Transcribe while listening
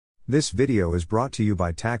This video is brought to you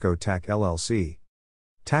by Taco Tac LLC.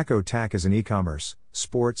 Taco Tac is an e-commerce,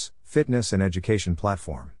 sports, fitness and education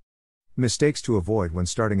platform. Mistakes to avoid when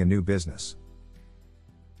starting a new business.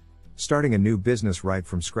 Starting a new business right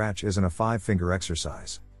from scratch isn't a five-finger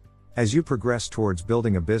exercise. As you progress towards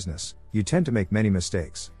building a business, you tend to make many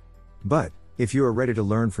mistakes. But, if you are ready to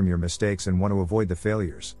learn from your mistakes and want to avoid the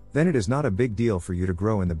failures, then it is not a big deal for you to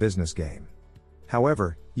grow in the business game.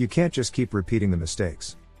 However, you can't just keep repeating the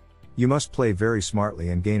mistakes. You must play very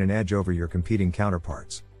smartly and gain an edge over your competing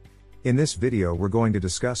counterparts. In this video we're going to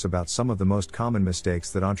discuss about some of the most common mistakes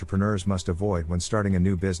that entrepreneurs must avoid when starting a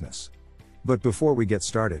new business. But before we get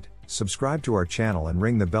started, subscribe to our channel and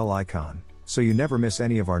ring the bell icon, so you never miss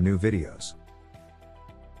any of our new videos.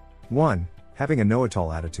 1. Having a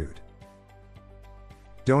know-it-all attitude.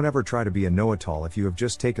 Don't ever try to be a know-it-all if you have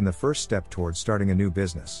just taken the first step towards starting a new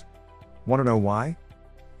business. Want to know why?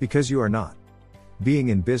 Because you are not. Being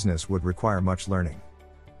in business would require much learning.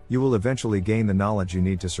 You will eventually gain the knowledge you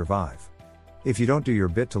need to survive. If you don't do your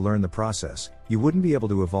bit to learn the process, you wouldn't be able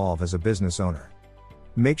to evolve as a business owner.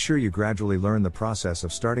 Make sure you gradually learn the process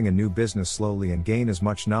of starting a new business slowly and gain as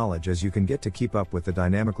much knowledge as you can get to keep up with the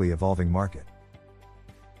dynamically evolving market.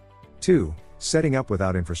 2. Setting up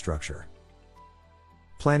without infrastructure.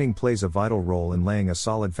 Planning plays a vital role in laying a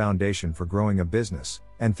solid foundation for growing a business,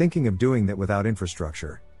 and thinking of doing that without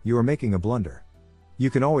infrastructure, you are making a blunder. You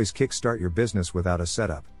can always kickstart your business without a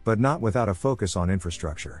setup, but not without a focus on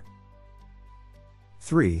infrastructure.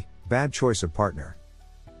 3. Bad choice of partner.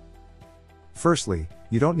 Firstly,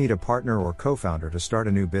 you don't need a partner or co-founder to start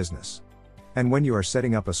a new business. And when you are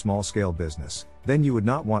setting up a small-scale business, then you would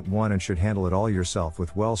not want one and should handle it all yourself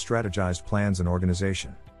with well-strategized plans and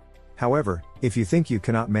organization. However, if you think you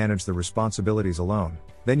cannot manage the responsibilities alone,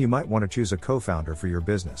 then you might want to choose a co-founder for your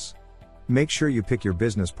business. Make sure you pick your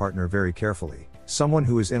business partner very carefully, someone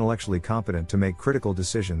who is intellectually competent to make critical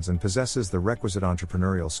decisions and possesses the requisite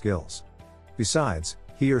entrepreneurial skills. Besides,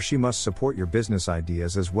 he or she must support your business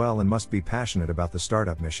ideas as well and must be passionate about the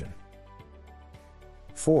startup mission.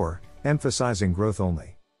 4. Emphasizing growth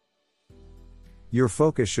only. Your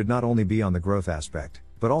focus should not only be on the growth aspect,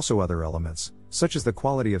 but also other elements, such as the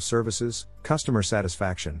quality of services, customer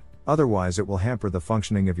satisfaction, otherwise it will hamper the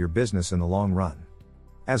functioning of your business in the long run.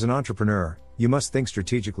 As an entrepreneur, you must think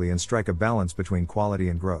strategically and strike a balance between quality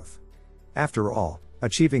and growth. After all,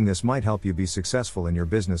 achieving this might help you be successful in your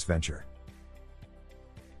business venture.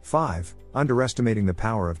 5. Underestimating the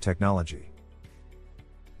power of technology.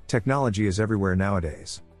 Technology is everywhere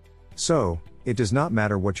nowadays. So, it does not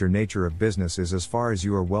matter what your nature of business is as far as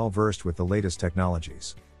you are well versed with the latest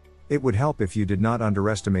technologies. It would help if you did not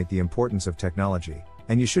underestimate the importance of technology,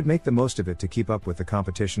 and you should make the most of it to keep up with the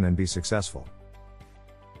competition and be successful.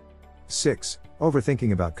 6.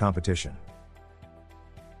 Overthinking about competition.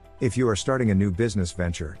 If you are starting a new business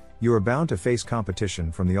venture, you are bound to face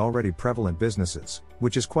competition from the already prevalent businesses,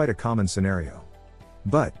 which is quite a common scenario.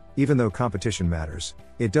 But, even though competition matters,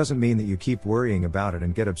 it doesn't mean that you keep worrying about it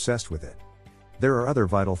and get obsessed with it. There are other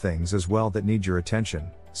vital things as well that need your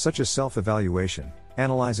attention, such as self-evaluation,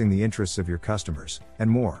 analyzing the interests of your customers, and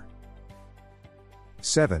more.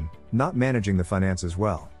 7. Not managing the finances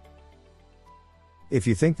well. If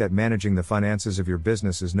you think that managing the finances of your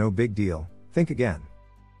business is no big deal, think again.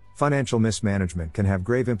 Financial mismanagement can have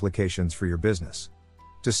grave implications for your business.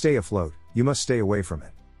 To stay afloat, you must stay away from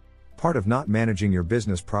it. Part of not managing your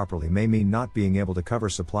business properly may mean not being able to cover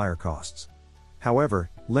supplier costs. However,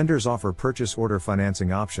 lenders offer purchase order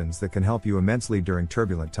financing options that can help you immensely during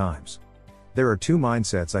turbulent times. There are two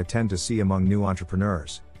mindsets I tend to see among new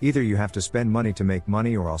entrepreneurs: either you have to spend money to make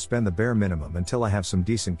money, or I'll spend the bare minimum until I have some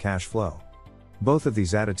decent cash flow. Both of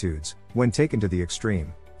these attitudes, when taken to the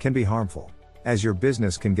extreme, can be harmful. As your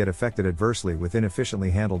business can get affected adversely with inefficiently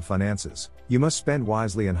handled finances, you must spend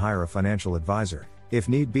wisely and hire a financial advisor, if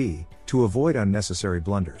need be, to avoid unnecessary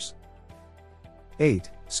blunders. 8.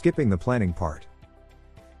 Skipping the planning part.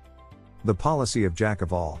 The policy of jack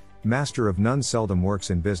of all, master of none seldom works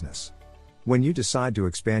in business. When you decide to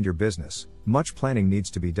expand your business, much planning needs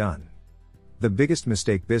to be done. The biggest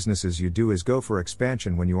mistake businesses you do is go for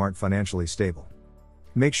expansion when you aren't financially stable.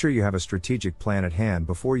 Make sure you have a strategic plan at hand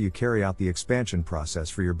before you carry out the expansion process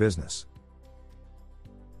for your business.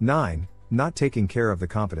 9. Not taking care of the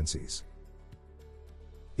competencies.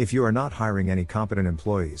 If you are not hiring any competent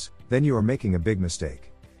employees, then you are making a big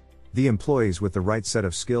mistake. The employees with the right set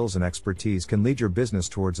of skills and expertise can lead your business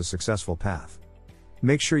towards a successful path.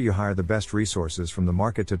 Make sure you hire the best resources from the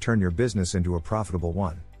market to turn your business into a profitable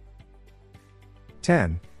one.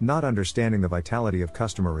 10. Not understanding the vitality of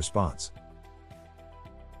customer response.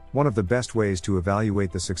 One of the best ways to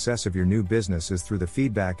evaluate the success of your new business is through the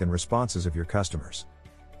feedback and responses of your customers.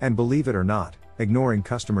 And believe it or not, ignoring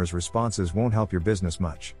customers' responses won't help your business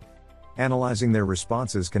much. Analyzing their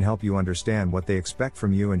responses can help you understand what they expect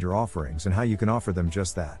from you and your offerings and how you can offer them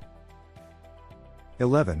just that.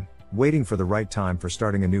 11. Waiting for the right time for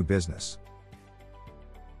starting a new business.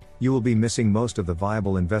 You will be missing most of the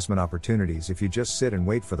viable investment opportunities if you just sit and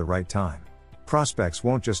wait for the right time. Prospects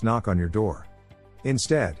won't just knock on your door.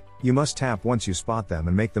 Instead, you must tap once you spot them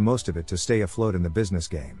and make the most of it to stay afloat in the business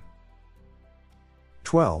game.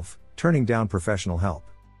 12. Turning down professional help.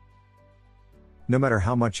 No matter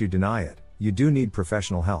how much you deny it, you do need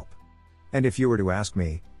professional help. And if you were to ask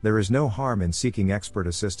me, there is no harm in seeking expert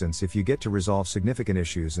assistance if you get to resolve significant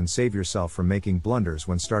issues and save yourself from making blunders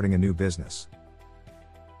when starting a new business.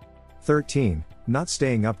 13. Not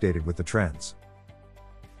staying updated with the trends.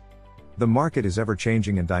 The market is ever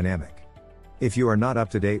changing and dynamic. If you are not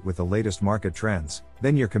up to date with the latest market trends,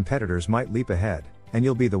 then your competitors might leap ahead, and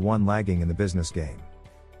you'll be the one lagging in the business game.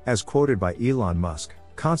 As quoted by Elon Musk,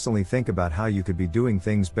 constantly think about how you could be doing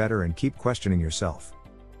things better and keep questioning yourself.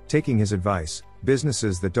 Taking his advice,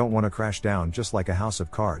 businesses that don't want to crash down just like a house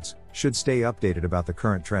of cards, should stay updated about the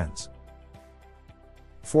current trends.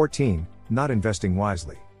 14. Not investing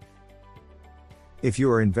wisely. If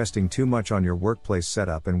you are investing too much on your workplace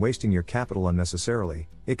setup and wasting your capital unnecessarily,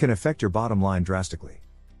 it can affect your bottom line drastically.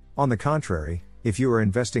 On the contrary, if you are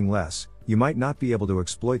investing less, you might not be able to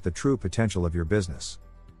exploit the true potential of your business.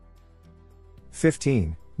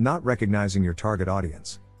 15. Not recognizing your target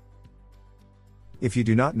audience. If you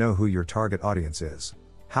do not know who your target audience is,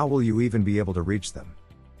 how will you even be able to reach them?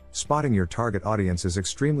 Spotting your target audience is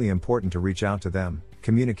extremely important to reach out to them,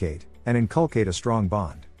 communicate, and inculcate a strong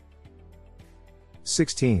bond.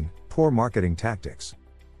 16. Poor marketing tactics.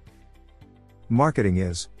 Marketing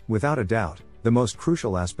is, without a doubt, the most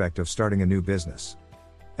crucial aspect of starting a new business.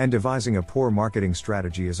 And devising a poor marketing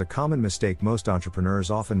strategy is a common mistake most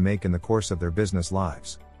entrepreneurs often make in the course of their business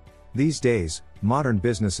lives. These days, modern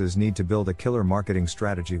businesses need to build a killer marketing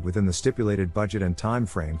strategy within the stipulated budget and time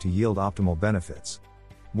frame to yield optimal benefits.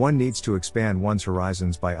 One needs to expand one's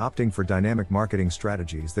horizons by opting for dynamic marketing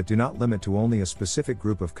strategies that do not limit to only a specific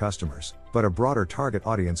group of customers, but a broader target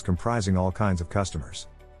audience comprising all kinds of customers.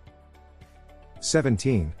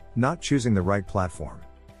 17. Not choosing the right platform.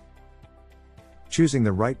 Choosing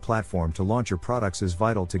the right platform to launch your products is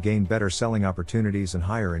vital to gain better selling opportunities and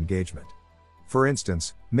higher engagement. For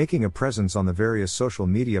instance, making a presence on the various social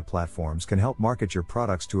media platforms can help market your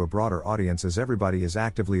products to a broader audience as everybody is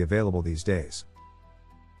actively available these days.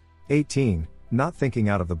 18. Not thinking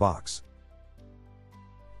out of the box.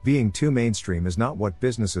 Being too mainstream is not what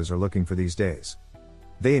businesses are looking for these days.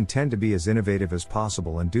 They intend to be as innovative as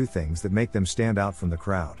possible and do things that make them stand out from the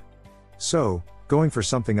crowd. So, going for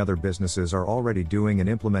something other businesses are already doing and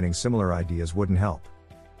implementing similar ideas wouldn't help.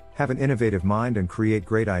 Have an innovative mind and create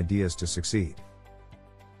great ideas to succeed.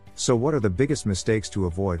 So what are the biggest mistakes to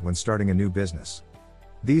avoid when starting a new business?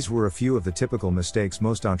 These were a few of the typical mistakes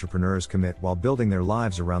most entrepreneurs commit while building their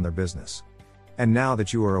lives around their business. And now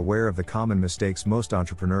that you are aware of the common mistakes most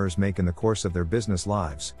entrepreneurs make in the course of their business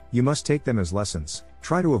lives, you must take them as lessons,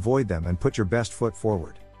 try to avoid them and put your best foot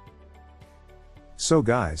forward. So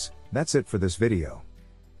guys, that's it for this video.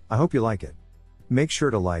 I hope you like it. Make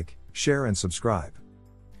sure to like, share and subscribe.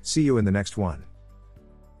 See you in the next one.